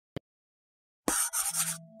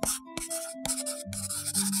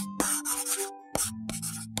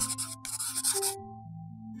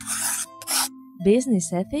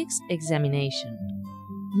Business Ethics Examination.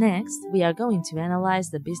 Next, we are going to analyze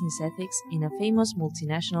the business ethics in a famous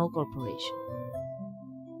multinational corporation.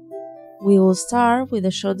 We will start with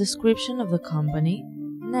a short description of the company.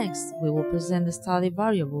 Next, we will present the study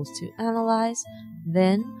variables to analyze.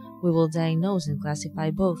 Then, we will diagnose and classify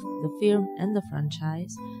both the firm and the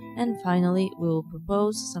franchise. And finally, we will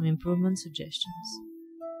propose some improvement suggestions.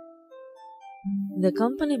 The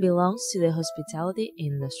company belongs to the hospitality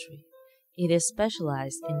industry. It is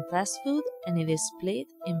specialized in fast food and it is split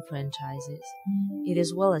in franchises. It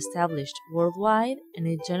is well established worldwide and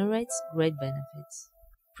it generates great benefits.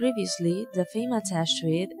 Previously, the fame attached to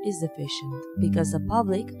it is deficient because the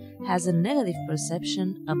public has a negative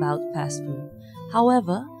perception about fast food.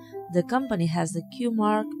 However, the company has the Q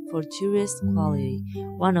mark for tourist quality,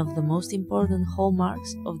 one of the most important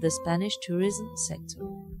hallmarks of the Spanish tourism sector.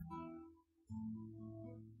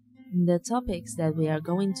 The topics that we are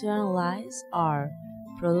going to analyze are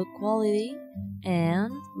product quality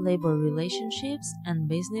and labor relationships and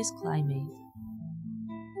business climate.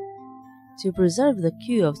 To preserve the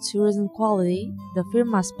Q of tourism quality, the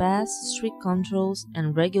firm must pass strict controls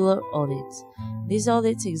and regular audits. These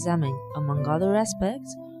audits examine, among other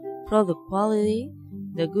aspects, product quality,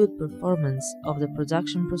 the good performance of the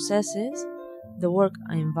production processes, the work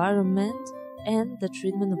environment, and the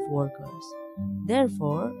treatment of workers.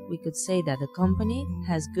 Therefore, we could say that the company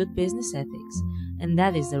has good business ethics, and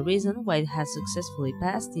that is the reason why it has successfully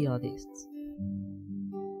passed the audits.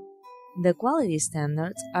 The quality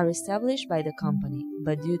standards are established by the company,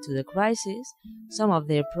 but due to the crisis, some of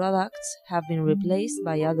their products have been replaced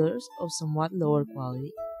by others of somewhat lower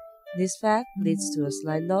quality. This fact leads to a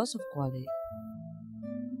slight loss of quality.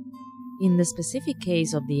 In the specific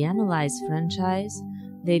case of the analyzed franchise,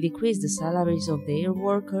 they decreased the salaries of their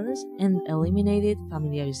workers and eliminated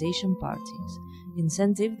familiarization parties,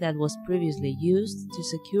 incentive that was previously used to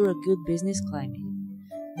secure a good business climate.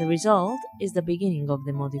 The result is the beginning of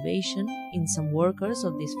the motivation in some workers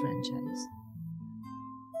of this franchise.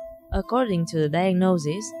 According to the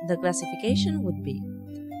diagnosis, the classification would be: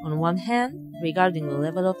 on one hand, regarding the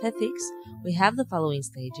level of ethics, we have the following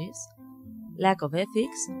stages: lack of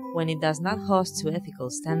ethics, when it does not host to ethical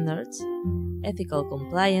standards; ethical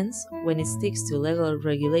compliance, when it sticks to legal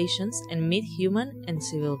regulations and meet human and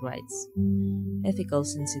civil rights; ethical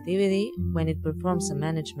sensitivity, when it performs a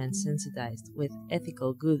management sensitized with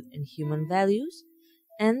ethical good and human values;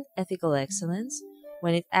 and ethical excellence,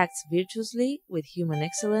 when it acts virtuously with human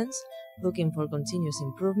excellence, looking for continuous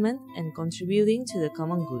improvement and contributing to the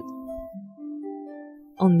common good.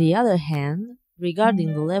 On the other hand,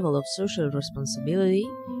 regarding the level of social responsibility,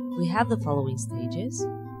 we have the following stages: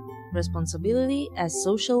 responsibility as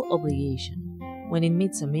social obligation, when it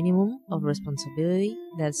meets a minimum of responsibility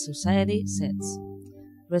that society sets;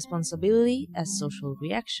 responsibility as social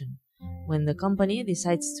reaction, when the company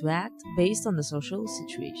decides to act based on the social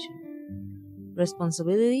situation;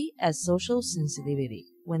 responsibility as social sensitivity,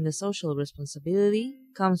 when the social responsibility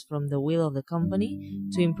comes from the will of the company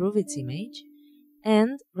to improve its image;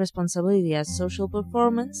 and responsibility as social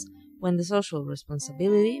performance, when the social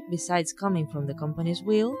responsibility, besides coming from the company's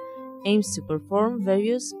will, aims to perform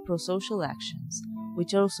various pro-social actions,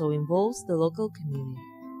 which also involves the local community.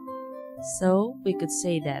 So, we could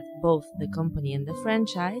say that both the company and the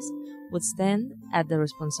franchise would stand at the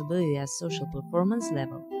responsibility as social performance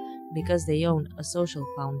level, because they own a social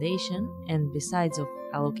foundation and besides of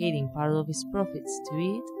allocating part of its profits to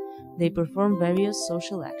it, they perform various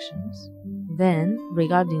social actions. Then,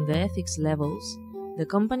 regarding the ethics levels, the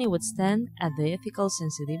company would stand at the ethical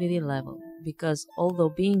sensitivity level, because although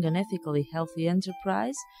being an ethically healthy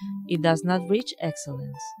enterprise, it does not reach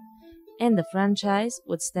excellence. And the franchise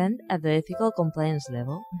would stand at the ethical compliance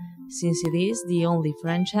level, since it is the only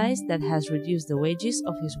franchise that has reduced the wages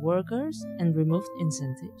of his workers and removed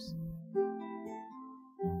incentives.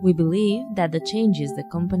 We believe that the changes the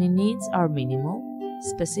company needs are minimal.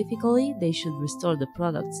 Specifically, they should restore the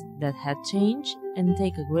products that had changed and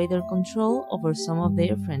take a greater control over some of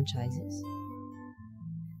their franchises.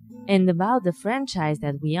 And about the franchise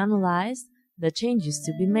that we analyzed, the changes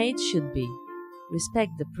to be made should be: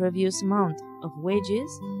 respect the previous amount of wages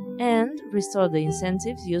and restore the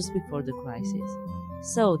incentives used before the crisis,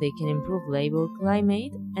 so they can improve labor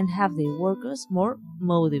climate and have their workers more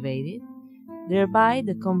motivated. Thereby,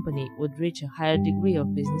 the company would reach a higher degree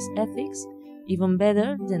of business ethics, even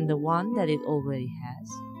better than the one that it already has.